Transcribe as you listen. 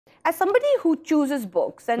as somebody who chooses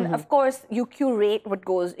books, and of course you curate what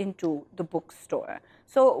goes into the bookstore.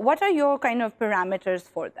 So what are your kind of parameters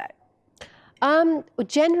for that?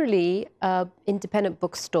 Generally, independent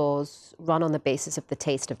bookstores run on the basis of the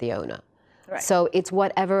taste of the owner. Right. So it's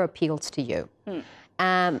whatever appeals to you.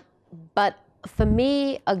 But for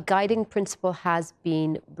me, a guiding principle has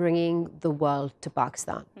been bringing the world to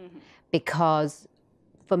Pakistan. Because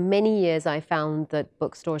for many years, I found that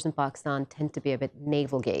bookstores in Pakistan tend to be a bit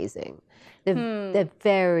navel-gazing. They're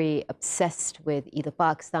very obsessed with either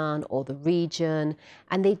Pakistan or the region,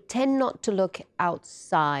 and they tend not to look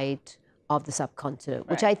outside of the subcontinent,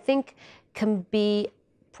 which I think can be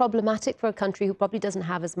problematic for a country who probably doesn't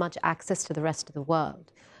have as much access to the rest of the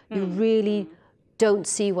world. You really don't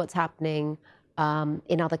see what's happening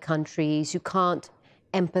in other countries. You can't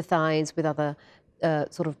empathize with other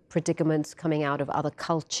sort of predicaments coming out of other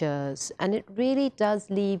cultures. And it really does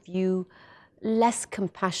leave you less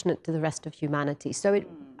compassionate to the rest of humanity. So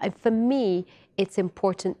for me, it's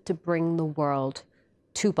important to bring the world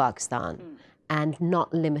to Pakistan and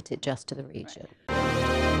not limit it just to the region.